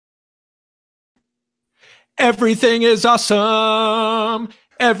Everything is awesome.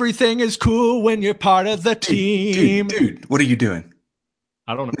 Everything is cool when you're part of the team. Dude, what are you doing?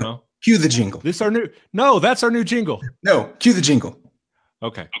 I don't No, know. cue the jingle. This our new. No, that's our new jingle. No, cue the jingle.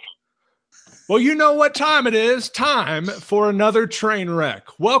 Okay. Well, you know what time it is. Time for another train wreck.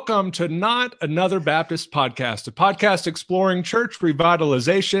 Welcome to Not Another Baptist Podcast, a podcast exploring church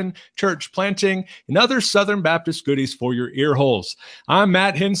revitalization, church planting, and other Southern Baptist goodies for your ear holes. I'm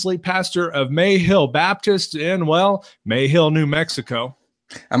Matt Hensley, pastor of May Hill Baptist in, well, May Hill, New Mexico.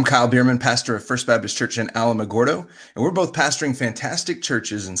 I'm Kyle Bierman, pastor of First Baptist Church in Alamogordo, and we're both pastoring fantastic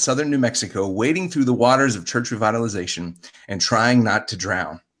churches in southern New Mexico, wading through the waters of church revitalization and trying not to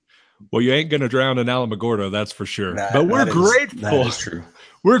drown. Well, you ain't going to drown in Alamogordo, that's for sure. But we're grateful. That is true.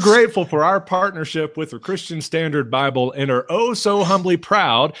 We're grateful for our partnership with the Christian Standard Bible and are oh so humbly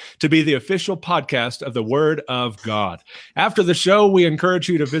proud to be the official podcast of the Word of God. After the show, we encourage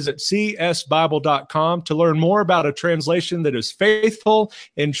you to visit csbible.com to learn more about a translation that is faithful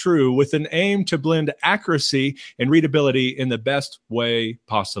and true with an aim to blend accuracy and readability in the best way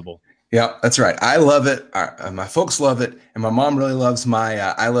possible. Yeah, that's right. I love it. My folks love it. And my mom really loves my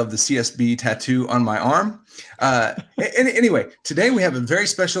I love the CSB tattoo on my arm. Anyway, today we have a very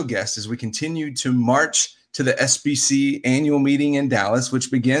special guest as we continue to march to the SBC annual meeting in Dallas, which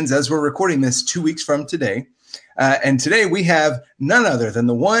begins as we're recording this 2 weeks from today. And today we have none other than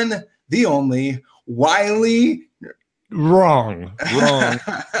the one, the only, Wiley. Wrong.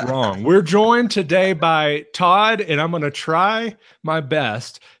 We're joined today by Todd, and I'm going to try my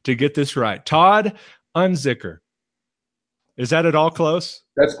best to get this right. Todd Unzicker. Is that at all close?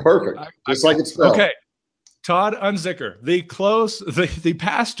 That's perfect. Just like it's spelled. Okay. Todd Unzicker, the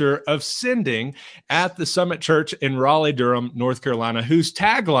pastor of Sending at the Summit Church in Raleigh-Durham, North Carolina, whose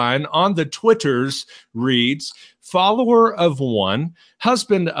tagline on the Twitters reads, follower of one,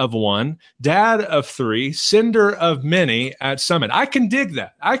 husband of one, dad of three, sender of many at Summit. I can dig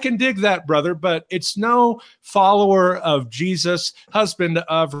that, brother, but it's no follower of Jesus, husband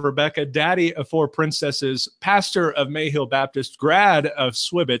of Rebecca, daddy of four princesses, pastor of Mayhill Baptist, grad of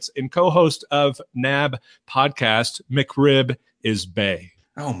Swibbits, and co-host of NAB podcast, McRib is Bay.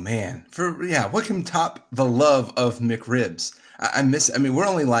 Oh, man. What can top the love of McRibs? We're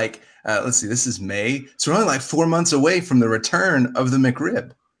only like, let's see, this is May. So we're only like 4 months away from the return of the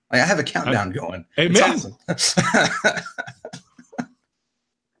McRib. I have a countdown going. Amen. It's awesome.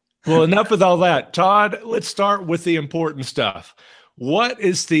 Well, enough with all that. Todd, let's start with the important stuff. What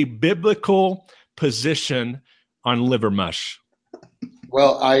is the biblical position on liver mush?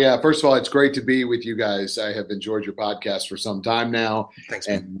 Well, first of all, it's great to be with you guys. I have enjoyed your podcast for some time now. Thanks,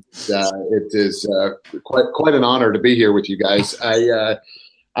 man. And it is quite an honor to be here with you guys.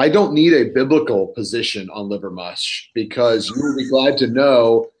 I don't need a biblical position on liver mush because you will be glad to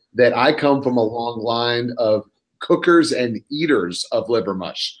know that I come from a long line of cookers and eaters of liver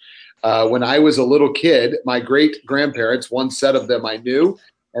mush. When I was a little kid, my great-grandparents, one set of them I knew,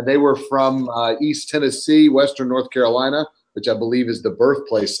 and they were from East Tennessee, Western North Carolina, which I believe is the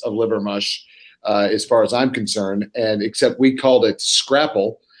birthplace of liver mush as far as I'm concerned, and except we called it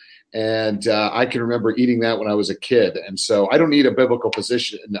scrapple. And I can remember eating that when I was a kid. And so I don't need a biblical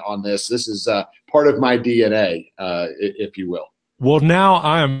position on this. This is part of my DNA, if you will. Well, now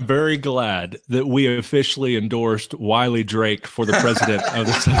I am very glad that we officially endorsed Wiley Drake for the president of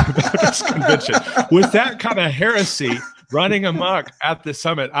the Southern Baptist Convention. With that kind of heresy running amok at the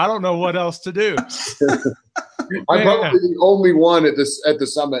summit, I don't know what else to do. I'm probably the only one at the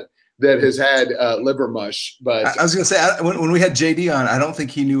summit that has had liver mush. But I was going to say, when we had JD on, I don't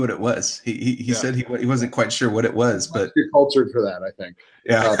think he knew what it was. He said he wasn't quite sure what it was, but you're cultured for that, I think.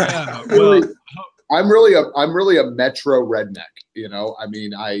 Yeah. I'm really a metro redneck. You know, I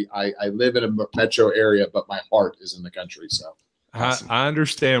mean, I live in a metro area, but my heart is in the country. So awesome. I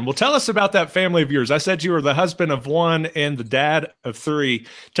understand. Well, tell us about that family of yours. I said you were the husband of one and the dad of three.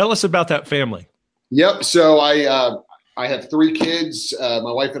 Tell us about that family. Yep. So I have three kids.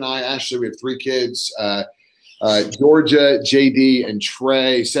 My wife and I, Ashley, we have three kids. Georgia, JD, and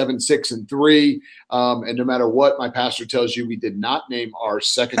Trey, 7, 6, and 3. And no matter what my pastor tells you, we did not name our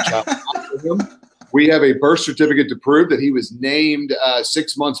second child after him. We have a birth certificate to prove that he was named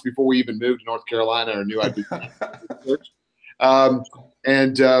 6 months before we even moved to North Carolina or knew I'd be church.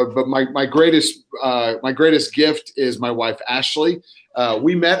 But my greatest gift is my wife, Ashley.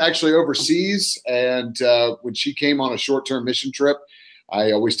 We met actually overseas, and when she came on a short-term mission trip,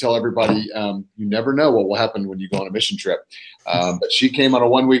 I always tell everybody, you never know what will happen when you go on a mission trip. But she came on a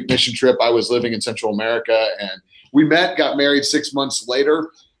 1-week mission trip. I was living in Central America, and we met, got married 6 months later,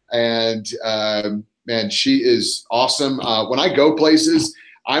 and man, she is awesome. When I go places,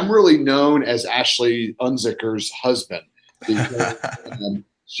 I'm really known as Ashley Unzicker's husband. Because,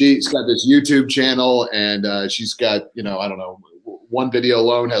 she's got this YouTube channel, and she's got, I don't know, one video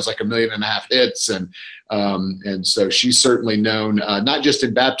alone has like 1.5 million hits, and so she's certainly known not just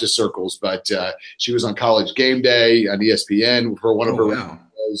in Baptist circles, but she was on College Game Day on ESPN for one of her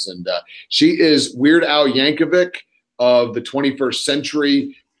shows, and she is Weird Al Yankovic of the 21st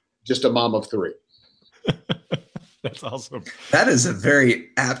century, just a mom of 3. That's awesome. That is a very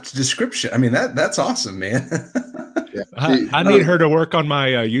apt description. I mean, that's awesome, man. Yeah. I need her to work on my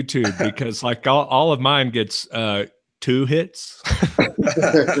YouTube, because like all of mine gets 2 hits.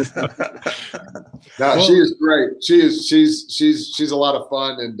 No, she is great. She's a lot of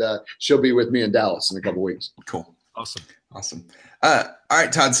fun, and she'll be with me in Dallas in a couple weeks. Cool. Awesome. All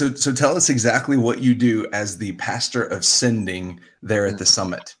right, Todd. So tell us exactly what you do as the pastor of Sending there at the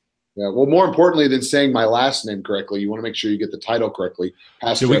summit. Yeah. Well, more importantly than saying my last name correctly, you want to make sure you get the title correctly.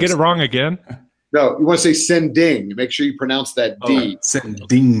 Did we get it wrong again? No, you want to say Sending. Make sure you pronounce that D.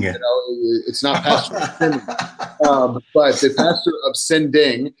 Sending. It's not pastor of Sending, but the pastor of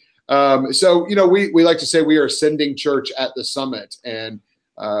Sending. So, we like to say we are a sending church at the summit, and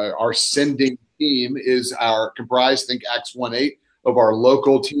our sending team is comprised, think Acts 1:8, of our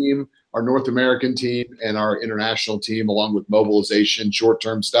local team, our North American team, and our international team, along with mobilization,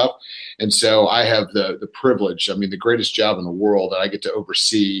 short-term stuff. And so I have the privilege, the greatest job in the world, that I get to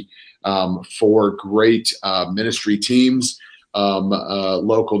oversee 4 great ministry teams,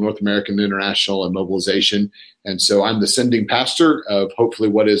 local, North American, international, and mobilization. And so I'm the sending pastor of hopefully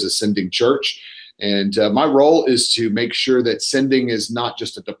what is a sending church. And my role is to make sure that sending is not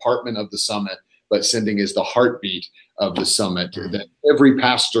just a department of the summit, but sending is the heartbeat of the summit. That every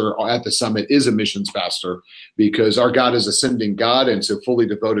pastor at the summit is a missions pastor, because our God is a sending God. And so fully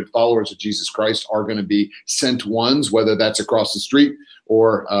devoted followers of Jesus Christ are going to be sent ones, whether that's across the street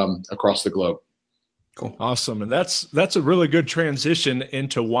or across the globe. Cool. Awesome. And that's a really good transition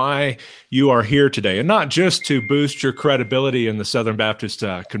into why you are here today, and not just to boost your credibility in the Southern Baptist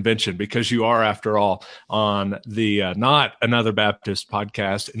Convention, because you are, after all, on the Not Another Baptist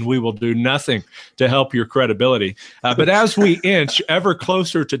podcast, and we will do nothing to help your credibility. But as we inch ever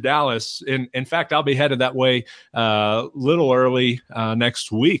closer to Dallas, in fact, I'll be headed that way little early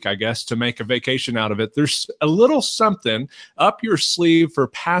next week, I guess, to make a vacation out of it. There's a little something up your sleeve for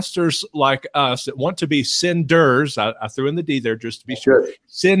pastors like us that want to be senders. I threw in the D there just to be sure.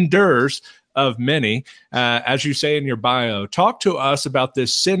 Senders of many, as you say in your bio. Talk to us about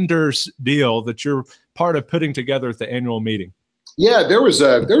this senders deal that you're part of putting together at the annual meeting. Yeah, there was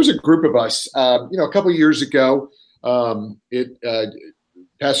a group of us, a couple of years ago. Pastor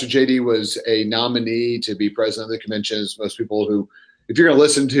JD was a nominee to be president of the convention. As most people who, if you're going to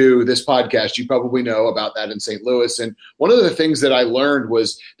listen to this podcast, you probably know about that in St. Louis. And one of the things that I learned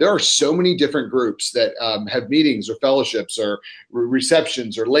was there are so many different groups that have meetings or fellowships or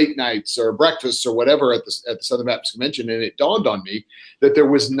receptions or late nights or breakfasts or whatever at the Southern Baptist Convention. And it dawned on me that there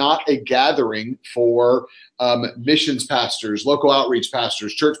was not a gathering for missions pastors, local outreach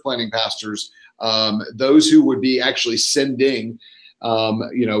pastors, church planting pastors, those who would be actually sending,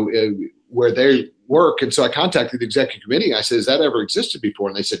 where they work. And so I contacted the executive committee. I said, has that ever existed before?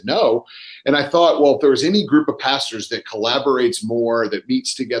 And they said, no. And I thought, well, if there was any group of pastors that collaborates more, that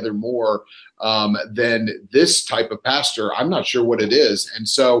meets together more than this type of pastor, I'm not sure what it is. And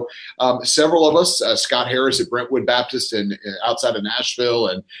so several of us, Scott Harris at Brentwood Baptist and outside of Nashville,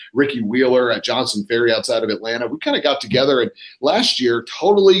 and Ricky Wheeler at Johnson Ferry outside of Atlanta, we kind of got together. And last year,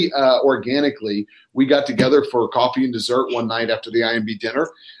 totally organically, we got together for coffee and dessert one night after the IMB dinner.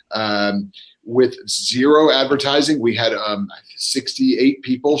 With zero advertising. We had 68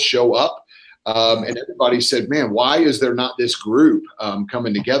 people show up, and everybody said, man, why is there not this group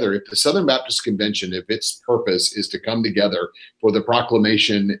coming together? If the Southern Baptist Convention, if its purpose is to come together for the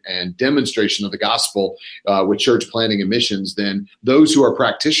proclamation and demonstration of the gospel with church planting and missions, then those who are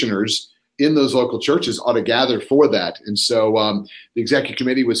practitioners in those local churches ought to gather for that. And so the executive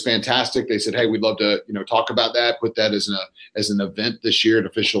committee was fantastic. They said, hey, we'd love to, talk about that, put that as an event this year, an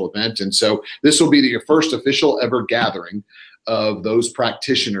official event. And so this will be the first official ever gathering of those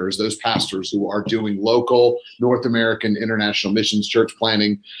practitioners, those pastors who are doing local, North American, international missions, church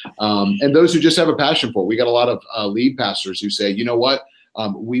planting, and those who just have a passion for it. We got a lot of lead pastors who say, you know what?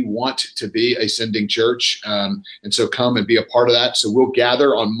 We want to be a sending church, and so come and be a part of that. So we'll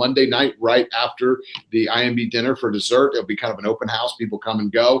gather on Monday night right after the IMB dinner for dessert. It'll be kind of an open house. People come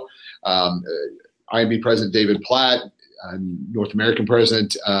and go. IMB President David Platt, North American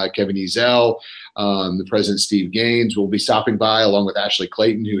president, Kevin Ezell, the president, Steve Gaines, will be stopping by along with Ashley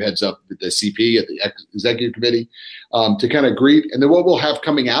Clayton, who heads up the CP at the executive committee, to kind of greet. And then what we'll have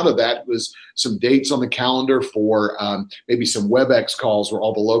coming out of that was some dates on the calendar for maybe some WebEx calls where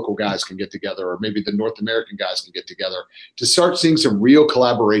all the local guys can get together, or maybe the North American guys can get together to start seeing some real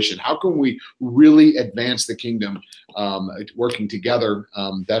collaboration. How can we really advance the kingdom working together?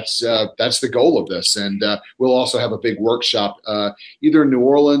 That's the goal of this. And we'll also have a big workshop either in New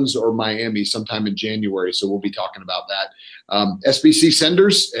Orleans or Miami sometime in January. So we'll be talking about that. SBC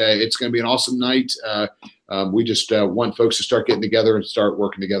Senders, it's going to be an awesome night. We just want folks to start getting together and start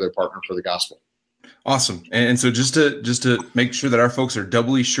working together, partner for the gospel. Awesome. And so just to make sure that our folks are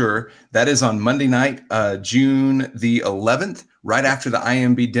doubly sure, that is on Monday night, June the 11th, right after the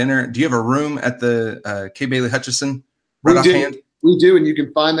IMB dinner. Do you have a room at the K. Bailey Hutchison? Right offhand? We do, and you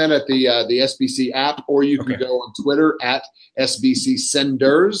can find that at the SBC app, or you can go on Twitter at SBC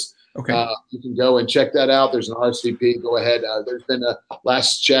Senders. Okay. You can go and check that out. There's an RSVP. Go ahead. There's been a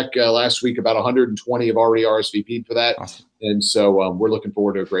last check last week, about 120 have already RSVP'd for that. Awesome. And so we're looking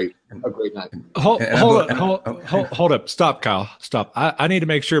forward to a great night. Hold up. Stop, Kyle. Stop. I need to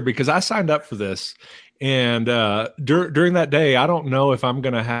make sure, because I signed up for this. And during that day, I don't know if I'm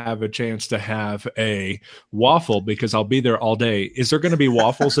going to have a chance to have a waffle, because I'll be there all day. Is there going to be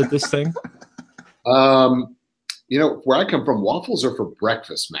waffles at this thing? Where I come from, waffles are for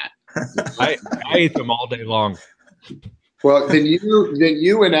breakfast, Matt. I eat them all day long. Well, then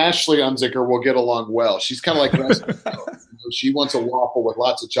you and Ashley Unzicker will get along well. She's kind of like she wants a waffle with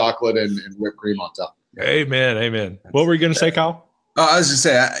lots of chocolate and whipped cream on top. Amen. What were you going to say, Kyle? I was just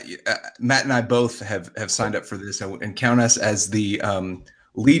saying, Matt and I both have signed up for this and count us as the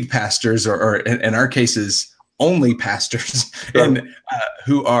lead pastors, or in our cases, only pastors, and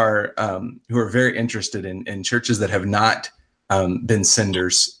who are very interested in churches that have not been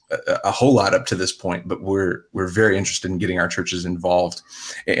senders a whole lot up to this point, but we're very interested in getting our churches involved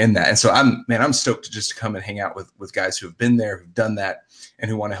in that. And so I'm stoked to just come and hang out with guys who have been there, who've done that,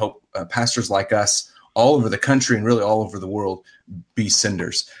 and who want to help pastors like us all over the country and really all over the world be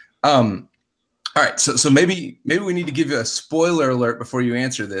senders. All right, so maybe we need to give you a spoiler alert before you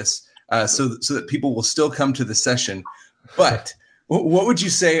answer this, so that people will still come to the session. But what would you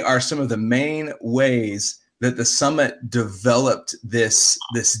say are some of the main ways that the summit developed this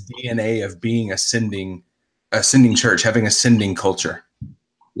DNA of being a sending church, having a sending culture?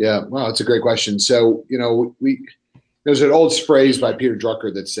 Yeah, well, it's a great question. So, there's an old phrase by Peter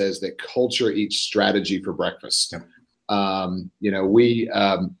Drucker that says that culture eats strategy for breakfast. Yeah.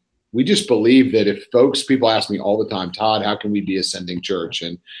 We just believe that if people ask me all the time, Todd, how can we be a sending church?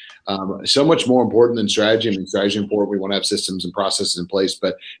 And so much more important than strategy. I mean, strategy is important. We want to have systems and processes in place,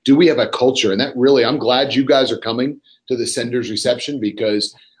 but do we have a culture? And that really, I'm glad you guys are coming to the senders reception,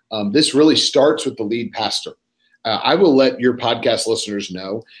 because this really starts with the lead pastor. I will let your podcast listeners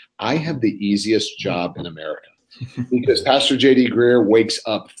know I have the easiest job in America, because Pastor J.D. Greear wakes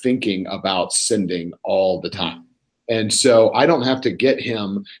up thinking about sending all the time. And so I don't have to get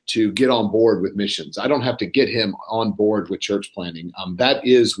him to get on board with missions. I don't have to get him on board with church planning. That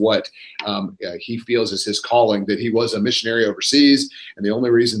is what he feels is his calling, that he was a missionary overseas. And the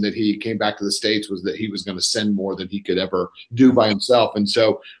only reason that he came back to the States was that he was going to send more than he could ever do by himself. And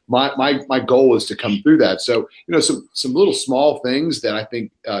so my goal is to come through that. So, some little small things that I think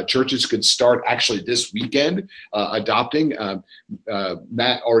churches could start actually this weekend adopting.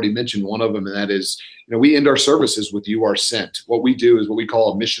 Matt already mentioned one of them, and that is, we end our services with "You Are Sent." What we do is what we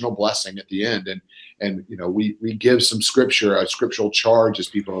call a missional blessing at the end, and we give some scripture, a scriptural charge as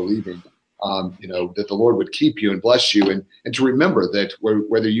people are leaving. That the Lord would keep you and bless you, and to remember that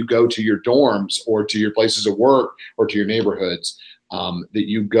whether you go to your dorms or to your places of work or to your neighborhoods, that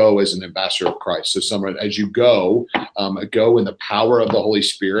you go as an ambassador of Christ. So as you go in the power of the Holy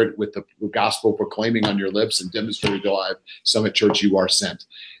Spirit, with the gospel proclaiming on your lips and demonstrated to life. Summit Church, you are sent.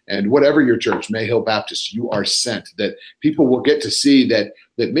 And whatever your church, Mayhill Baptist, you are sent. That people will get to see that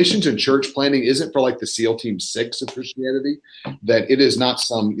missions and church planning isn't for like the SEAL Team 6 of Christianity, that it is not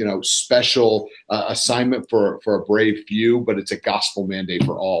some special assignment for a brave few, but it's a gospel mandate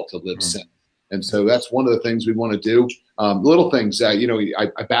for all to live sent. And so that's one of the things we want to do. Little things. I had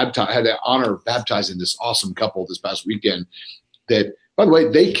the honor of baptizing this awesome couple this past weekend. That, by the way,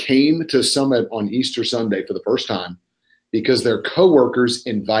 they came to Summit on Easter Sunday for the first time because their coworkers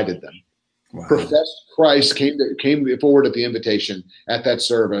invited them. Wow. Professed Christ came forward at the invitation at that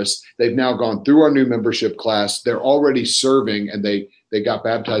service. They've now gone through our new membership class. They're already serving, and they got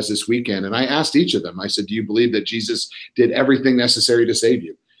baptized this weekend. And I asked each of them, I said, do you believe that Jesus did everything necessary to save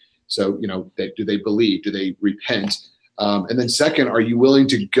you? So, do they believe? Do they repent? And then second, are you willing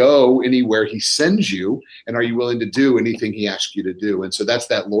to go anywhere he sends you? And are you willing to do anything he asks you to do? And so that's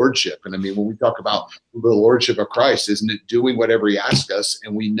that lordship. And I mean, when we talk about the lordship of Christ, isn't it doing whatever he asks us?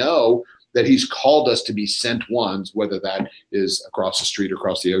 And we know that he's called us to be sent ones, whether that is across the street or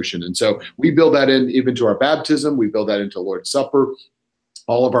across the ocean. And so we build that in even to our baptism. We build that into Lord's Supper,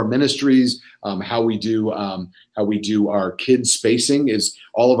 all of our ministries, how we do our kids spacing is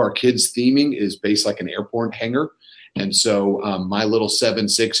all of our kids theming is based like an airport hangar. And so my little 7,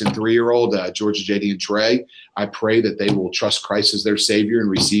 6, and 3-year-old, Georgia, JD, and Trey, I pray that they will trust Christ as their Savior and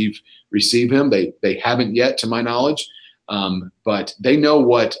receive him. They haven't yet, to my knowledge. But they know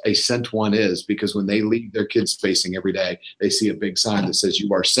what a sent one is, because when they leave their kids spacing every day, they see a big sign that says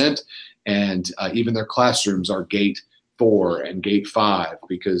you are sent. And even their classrooms are gate 4 and gate 5,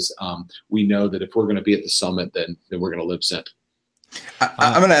 because we know that if we're going to be at the summit, then we're going to live sent.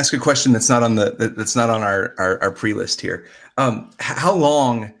 I'm going to ask a question that's not on our pre-list here. How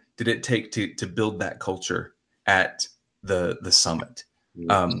long did it take to build that culture at the summit?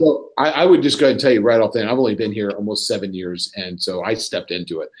 So I would just go ahead and tell you right off the bat, I've only been here almost 7 years, and so I stepped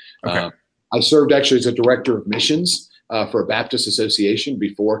into it. Okay. I served actually as a director of missions for a Baptist association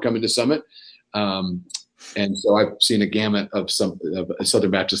before coming to Summit. And so I've seen a gamut of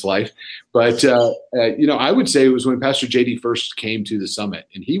Southern Baptist life. But, I would say it was when Pastor JD first came to the summit.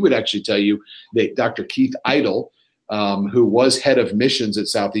 And he would actually tell you that Dr. Keith Idle, who was head of missions at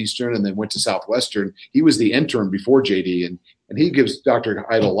Southeastern and then went to Southwestern, he was the interim before JD. And he gives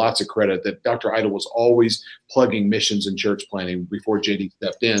Dr. Idle lots of credit that Dr. Idle was always plugging missions and church planning before JD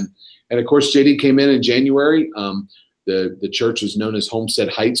stepped in. And, of course, JD came in January. The church was known as Homestead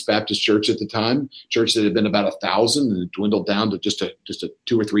Heights Baptist Church at the time. Church that had been about 1,000 and it dwindled down to just a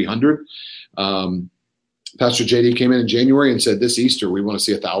 200 or 300. Pastor JD came in January and said, this Easter, we want to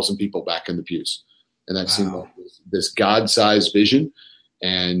see 1,000 people back in the pews. And that seemed like this God-sized vision.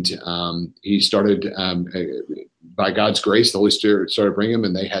 And he started, by God's grace, the Holy Spirit started bringing them,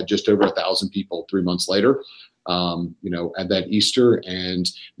 and they had just over 1,000 people 3 months later, at that Easter. And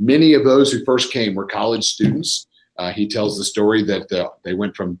many of those who first came were college students. He tells the story that they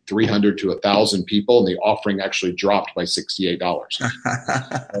went from 300 to 1,000 people, and the offering actually dropped by $68.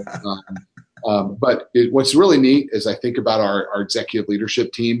 But what's really neat is I think about our executive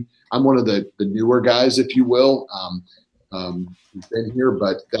leadership team. I'm one of the newer guys, if you will, who's been here,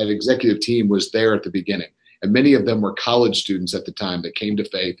 but that executive team was there at the beginning. And many of them were college students at the time that came to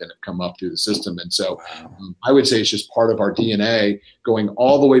faith and have come up through the system. And so I would say it's just part of our DNA going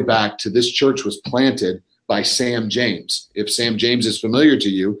all the way back to this church was planted by Sam James. If Sam James is familiar to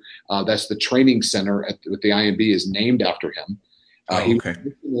you, that's the training center with the IMB is named after him. He was a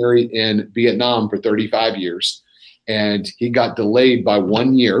missionary in Vietnam for 35 years, and he got delayed by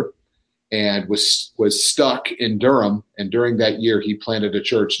 1 year and was stuck in Durham. And during that year, he planted a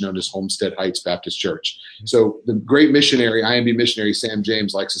church known as Homestead Heights Baptist Church. So the great missionary, IMB missionary Sam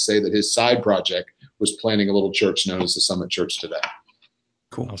James, likes to say that his side project was planting a little church known as the Summit Church today.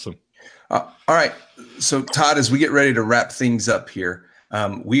 Cool. Awesome. All right. So Todd, as we get ready to wrap things up here,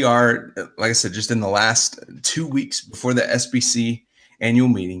 we are, like I said, just in the last 2 weeks before the SBC annual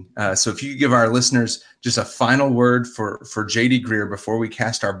meeting. So if you could give our listeners just a final word for JD Greear before we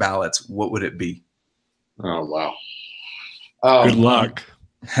cast our ballots, what would it be? Oh, wow. Good luck.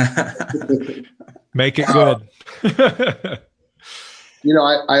 Make it good.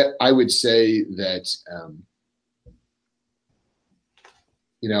 I would say that,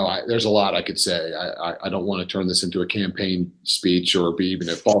 there's a lot I could say. I don't want to turn this into a campaign speech or be even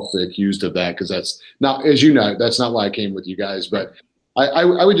falsely accused of that, because that's not, as you know, that's not why I came with you guys. But I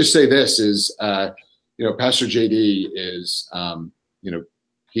would just say this is, Pastor JD is,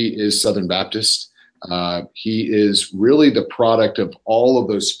 he is Southern Baptist. He is really the product of all of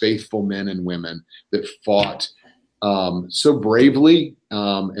those faithful men and women that fought so bravely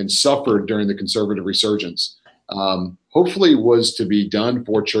and suffered during the conservative resurgence. Hopefully was to be done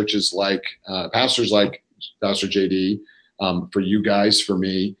for churches like pastors like Pastor JD, for you guys, for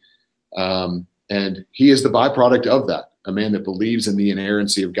me. And he is the byproduct of that, a man that believes in the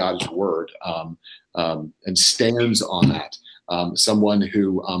inerrancy of God's word and stands on that. Someone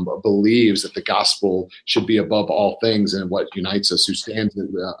who believes that the gospel should be above all things and what unites us, who stands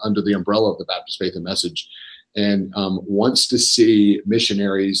under the umbrella of the Baptist Faith and Message, and wants to see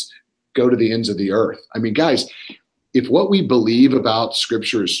missionaries go to the ends of the earth. I mean, guys, if what we believe about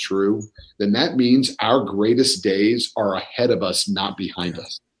Scripture is true, then that means our greatest days are ahead of us, not behind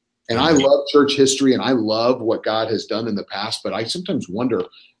us. And I love church history, and I love what God has done in the past, but I sometimes wonder,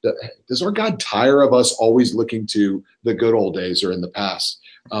 does our God tire of us always looking to the good old days or in the past?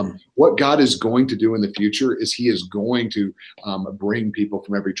 What God is going to do in the future is he is going to bring people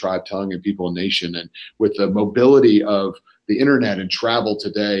from every tribe, tongue, and people and nation. And with the mobility of the internet and travel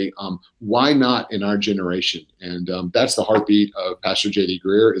today, why not in our generation? And that's the heartbeat of Pastor J.D.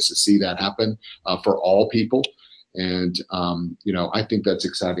 Greear, is to see that happen for all people. And, I think that's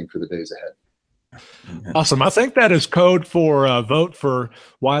exciting for the days ahead. Awesome. I think that is code for vote for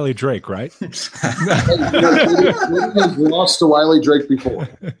Wiley Drake, right? He lost to Wiley Drake before.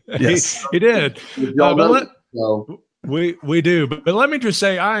 Yes, he did. We do. But let me just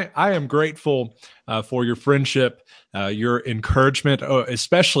say, I am grateful for your friendship, your encouragement,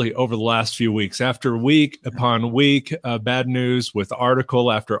 especially over the last few weeks. After week upon week, bad news with article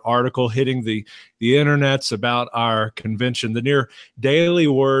after article hitting the internets about our convention, the near daily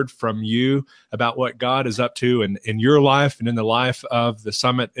word from you about what God is up to in your life and in the life of the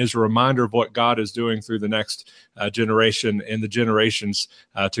summit is a reminder of what God is doing through the next generation and the generations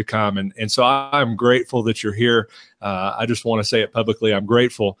to come. And so I'm grateful that you're here. I just want to say it publicly. I'm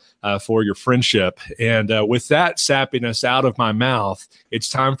grateful for your friendship. And with that sappiness out of my mouth, it's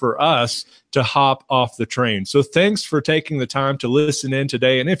time for us to hop off the train. So thanks for taking the time to listen in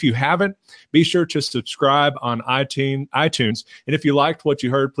today. And if you haven't, be sure to subscribe on iTunes. And if you liked what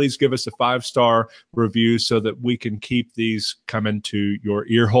you heard, please give us a 5-star review so that we can keep these coming to your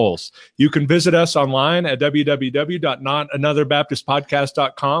ear holes. You can visit us online at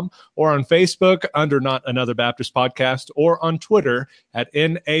www.notanother.baptistpodcast.com or on Facebook under Not Another Baptist Podcast or on Twitter at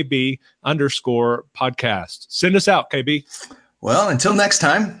NAB_podcast. Send us out, KB. Well, until next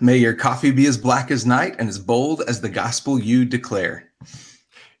time, may your coffee be as black as night and as bold as the gospel you declare.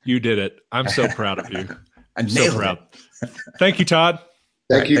 You did it. I'm so proud of you. I'm so proud. Thank you, Todd.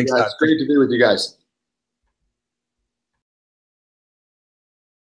 Thank you, guys. Great to be with you guys.